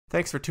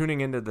Thanks for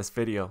tuning into this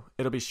video.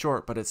 It'll be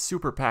short, but it's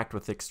super packed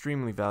with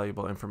extremely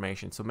valuable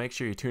information, so make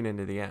sure you tune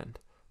into the end.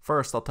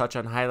 First, I'll touch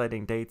on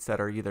highlighting dates that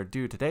are either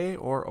due today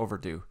or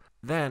overdue.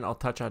 Then, I'll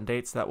touch on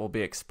dates that will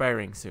be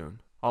expiring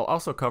soon. I'll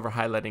also cover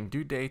highlighting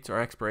due dates or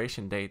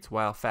expiration dates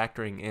while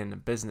factoring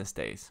in business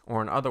days,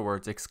 or in other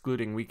words,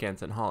 excluding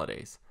weekends and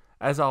holidays.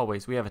 As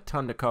always, we have a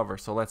ton to cover,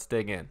 so let's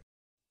dig in.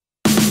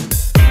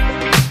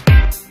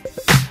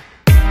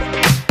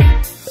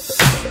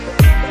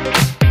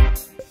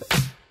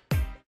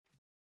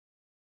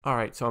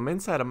 Alright, so I'm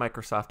inside of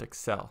Microsoft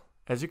Excel.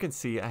 As you can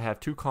see, I have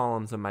two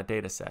columns in my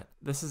data set.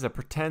 This is a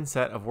pretend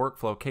set of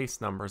workflow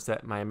case numbers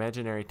that my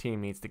imaginary team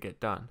needs to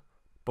get done.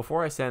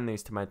 Before I send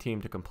these to my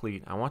team to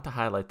complete, I want to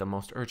highlight the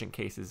most urgent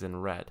cases in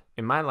red.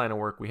 In my line of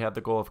work, we have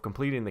the goal of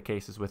completing the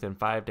cases within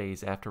 5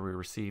 days after we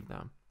receive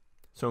them.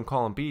 So in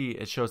column B,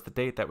 it shows the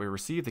date that we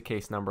received the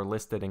case number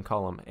listed in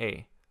column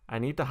A. I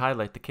need to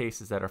highlight the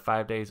cases that are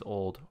 5 days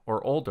old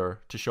or older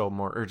to show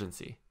more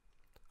urgency.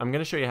 I'm going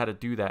to show you how to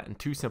do that in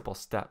two simple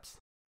steps.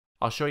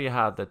 I'll show you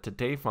how the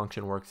today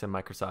function works in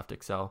Microsoft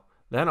Excel.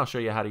 Then I'll show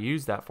you how to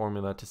use that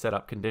formula to set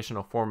up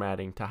conditional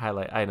formatting to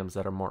highlight items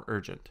that are more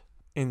urgent.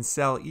 In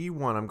cell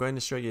E1, I'm going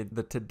to show you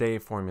the today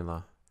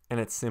formula,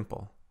 and it's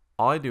simple.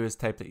 All I do is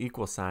type the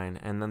equal sign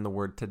and then the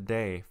word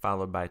today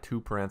followed by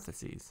 2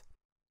 parentheses.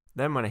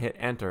 Then when I hit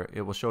enter,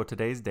 it will show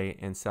today's date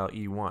in cell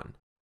E1.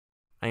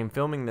 I am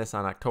filming this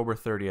on October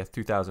 30th,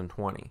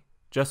 2020,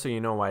 just so you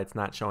know why it's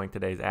not showing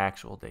today's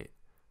actual date.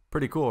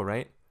 Pretty cool,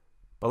 right?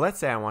 But let's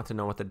say I want to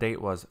know what the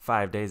date was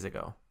 5 days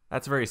ago.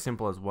 That's very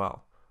simple as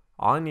well.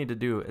 All I need to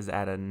do is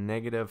add a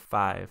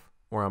 -5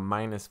 or a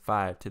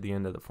 -5 to the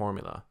end of the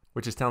formula,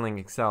 which is telling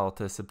Excel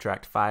to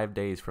subtract 5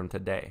 days from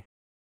today.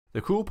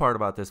 The cool part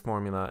about this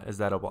formula is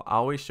that it will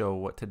always show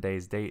what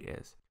today's date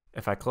is.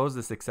 If I close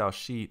this Excel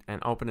sheet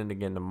and open it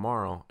again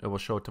tomorrow, it will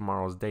show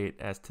tomorrow's date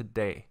as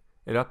today.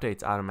 It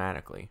updates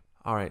automatically.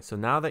 Alright, so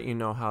now that you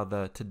know how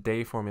the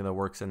today formula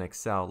works in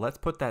Excel, let's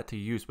put that to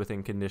use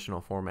within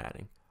conditional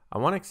formatting. I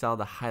want Excel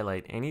to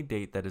highlight any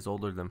date that is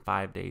older than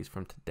 5 days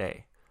from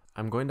today.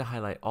 I'm going to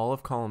highlight all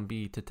of column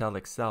B to tell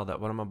Excel that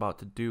what I'm about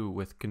to do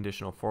with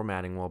conditional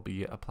formatting will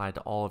be applied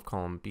to all of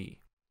column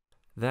B.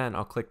 Then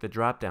I'll click the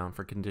drop down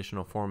for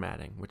conditional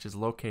formatting, which is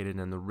located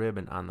in the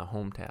ribbon on the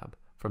Home tab.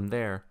 From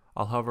there,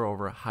 I'll hover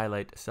over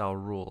Highlight Cell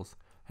Rules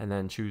and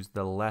then choose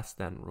the less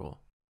than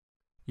rule.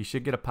 You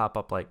should get a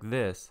pop-up like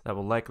this that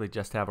will likely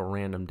just have a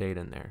random date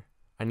in there.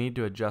 I need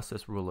to adjust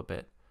this rule a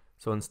bit.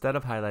 So instead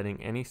of highlighting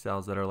any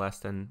cells that are less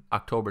than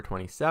October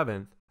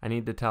 27th, I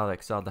need to tell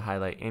Excel to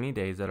highlight any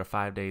days that are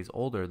 5 days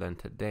older than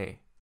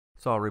today.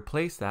 So I'll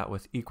replace that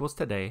with equals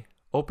today,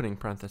 opening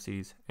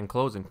parentheses, and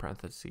closing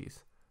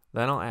parentheses.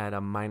 Then I'll add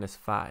a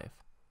 -5.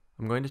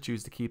 I'm going to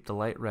choose to keep the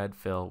light red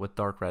fill with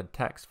dark red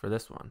text for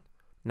this one.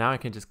 Now I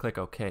can just click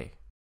OK.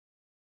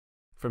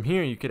 From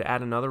here you could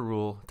add another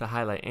rule to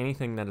highlight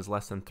anything that is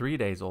less than 3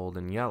 days old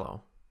in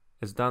yellow.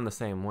 It's done the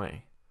same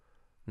way.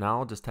 Now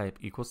I'll just type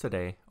equals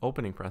today,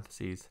 opening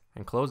parentheses,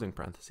 and closing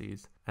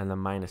parentheses, and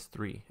then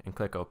 -3, and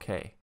click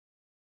OK.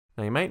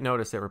 Now you might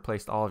notice it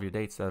replaced all of your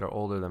dates that are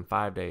older than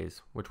 5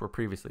 days, which were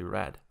previously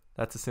red.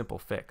 That's a simple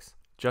fix.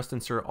 Just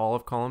insert all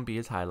of column B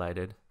as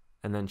highlighted,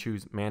 and then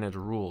choose Manage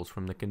Rules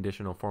from the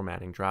Conditional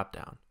Formatting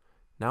dropdown.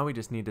 Now we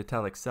just need to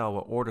tell Excel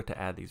what order to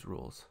add these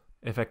rules.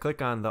 If I click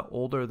on the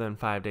older than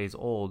 5 days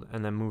old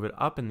and then move it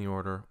up in the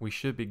order, we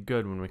should be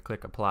good when we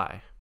click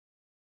Apply.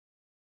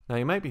 Now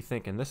you might be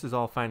thinking, this is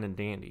all fine and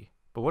dandy,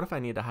 but what if I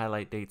need to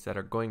highlight dates that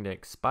are going to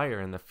expire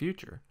in the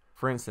future?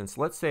 For instance,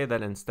 let's say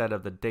that instead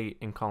of the date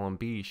in column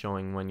B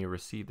showing when you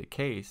receive the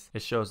case,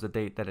 it shows the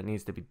date that it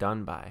needs to be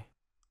done by.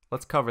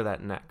 Let's cover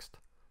that next.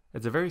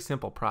 It's a very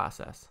simple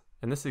process.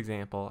 In this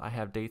example, I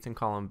have dates in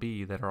column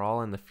B that are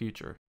all in the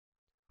future.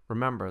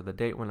 Remember, the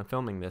date when I'm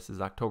filming this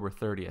is October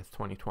 30th,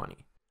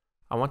 2020.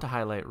 I want to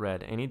highlight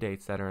red any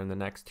dates that are in the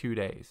next 2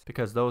 days,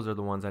 because those are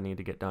the ones I need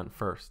to get done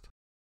first.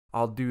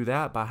 I'll do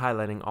that by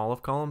highlighting all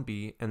of column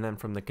B, and then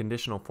from the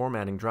conditional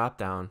formatting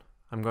dropdown,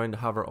 I'm going to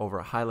hover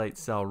over Highlight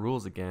Cell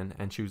Rules again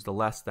and choose the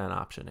less than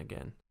option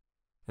again.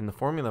 In the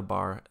formula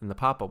bar in the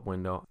pop-up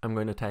window, I'm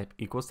going to type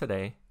equals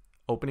today,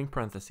 opening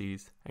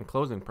parentheses, and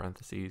closing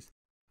parentheses,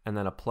 and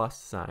then a plus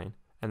sign,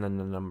 and then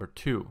the number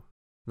 2.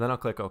 Then I'll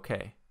click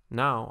OK.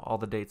 Now all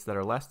the dates that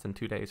are less than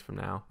 2 days from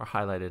now are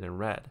highlighted in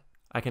red.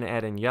 I can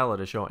add in yellow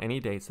to show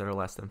any dates that are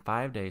less than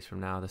 5 days from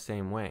now the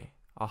same way.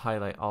 I'll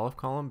highlight all of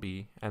column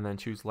B and then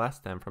choose less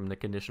than from the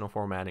conditional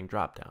formatting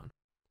dropdown.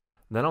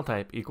 Then I'll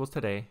type equals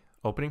today,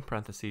 opening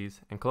parentheses,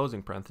 and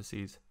closing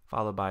parentheses,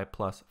 followed by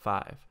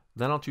 +5.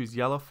 Then I'll choose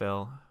yellow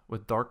fill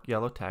with dark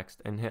yellow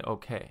text and hit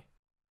OK.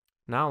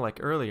 Now, like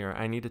earlier,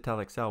 I need to tell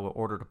Excel what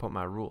order to put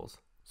my rules.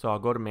 So I'll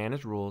go to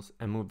Manage Rules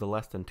and move the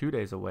less than 2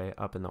 days away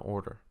up in the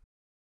order.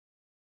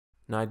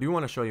 Now I do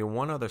want to show you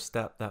one other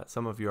step that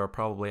some of you are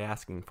probably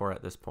asking for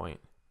at this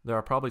point. There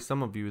are probably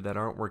some of you that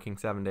aren't working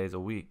 7 days a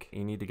week.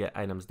 You need to get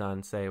items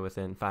done, say,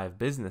 within 5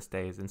 business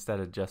days instead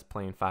of just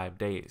plain 5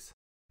 days.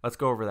 Let's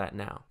go over that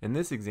now. In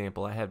this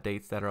example, I have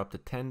dates that are up to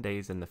 10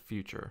 days in the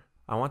future.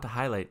 I want to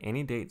highlight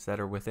any dates that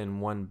are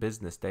within 1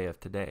 business day of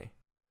today.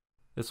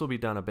 This will be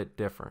done a bit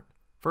different.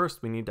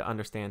 First, we need to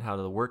understand how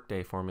the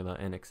Workday formula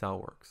in Excel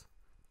works.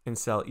 In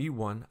cell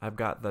E1, I've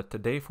got the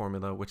Today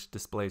formula, which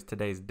displays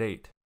today's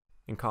date.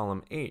 In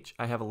column H,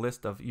 I have a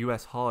list of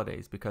US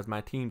holidays because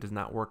my team does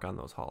not work on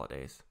those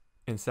holidays.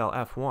 In cell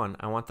F1,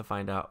 I want to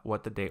find out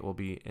what the date will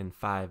be in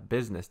 5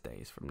 business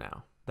days from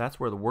now. That's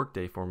where the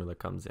Workday formula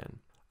comes in.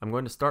 I'm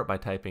going to start by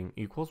typing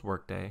equals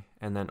Workday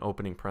and then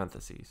opening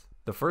parentheses.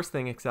 The first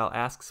thing Excel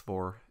asks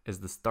for is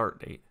the start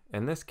date.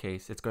 In this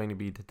case, it's going to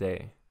be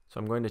today.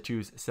 So I'm going to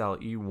choose cell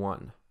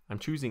E1. I'm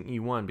choosing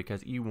E1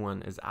 because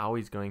E1 is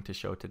always going to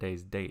show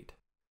today's date.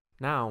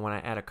 Now, when I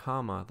add a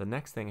comma, the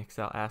next thing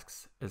Excel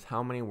asks is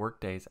how many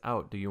workdays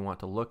out do you want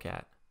to look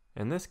at?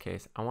 In this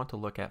case, I want to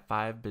look at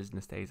 5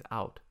 business days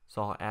out.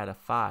 So I'll add a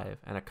 5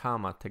 and a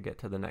comma to get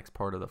to the next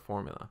part of the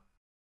formula.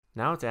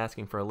 Now it's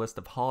asking for a list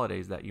of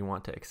holidays that you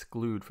want to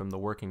exclude from the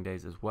working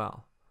days as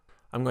well.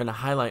 I'm going to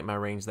highlight my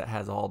range that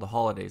has all the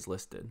holidays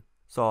listed.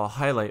 So I'll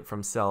highlight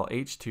from cell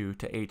H2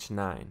 to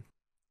H9.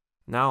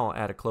 Now I'll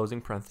add a closing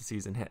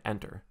parentheses and hit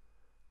enter.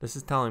 This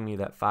is telling me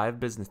that 5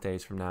 business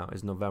days from now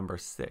is November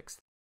 6th.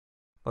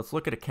 Let's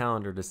look at a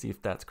calendar to see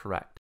if that's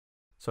correct.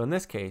 So in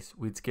this case,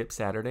 we'd skip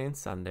Saturday and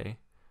Sunday,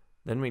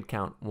 then we'd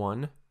count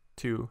 1,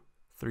 2,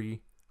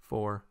 3,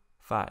 4,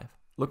 5.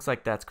 Looks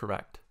like that's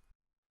correct.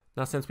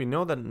 Now since we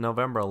know that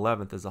November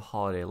 11th is a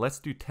holiday, let's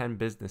do 10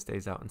 business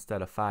days out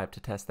instead of 5 to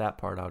test that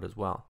part out as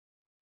well.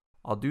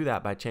 I'll do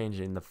that by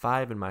changing the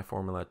 5 in my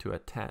formula to a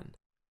 10.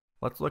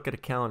 Let's look at a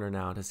calendar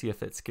now to see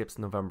if it skips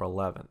November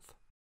 11th.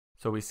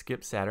 So we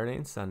skip Saturday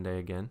and Sunday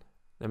again,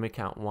 then we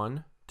count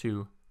 1,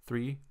 2,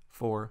 3,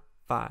 4,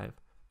 5,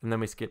 and then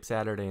we skip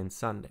Saturday and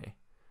Sunday.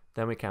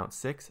 Then we count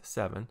 6,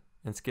 7,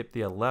 and skip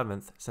the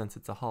 11th since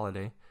it's a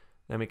holiday.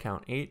 Then we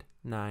count 8,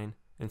 9,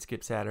 and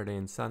skip Saturday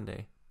and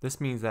Sunday. This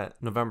means that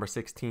November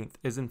 16th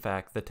is in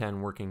fact the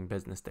 10 working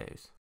business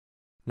days.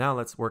 Now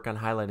let's work on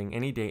highlighting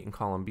any date in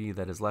column B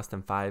that is less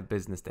than 5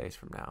 business days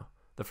from now.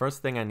 The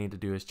first thing I need to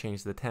do is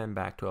change the 10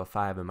 back to a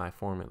 5 in my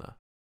formula.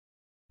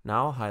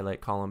 Now I'll highlight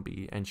column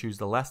B and choose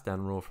the less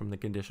than rule from the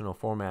conditional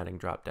formatting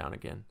drop-down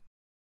again.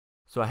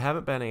 So I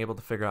haven't been able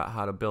to figure out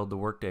how to build the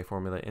Workday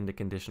formula into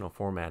conditional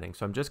formatting,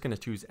 so I'm just going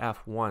to choose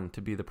F1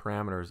 to be the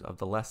parameters of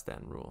the less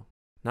than rule.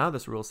 Now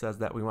this rule says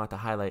that we want to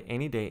highlight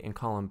any date in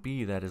column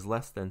B that is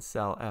less than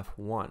cell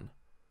F1.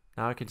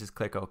 Now I can just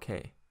click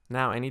OK.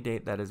 Now any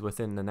date that is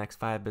within the next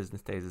 5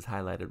 business days is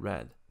highlighted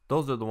red.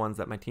 Those are the ones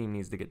that my team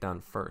needs to get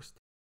done first.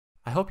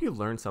 I hope you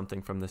learned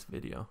something from this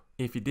video.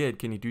 If you did,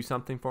 can you do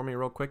something for me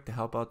real quick to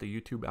help out the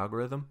YouTube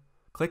algorithm?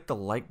 Click the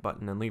like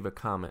button and leave a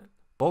comment.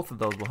 Both of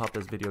those will help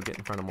this video get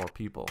in front of more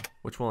people,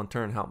 which will in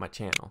turn help my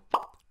channel.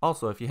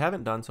 Also, if you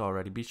haven't done so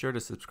already, be sure to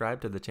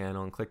subscribe to the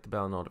channel and click the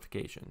bell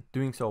notification.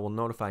 Doing so will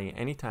notify you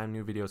anytime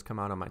new videos come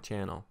out on my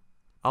channel.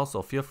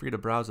 Also, feel free to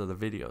browse other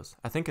videos.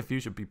 I think a few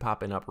should be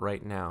popping up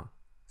right now.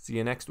 See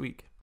you next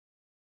week.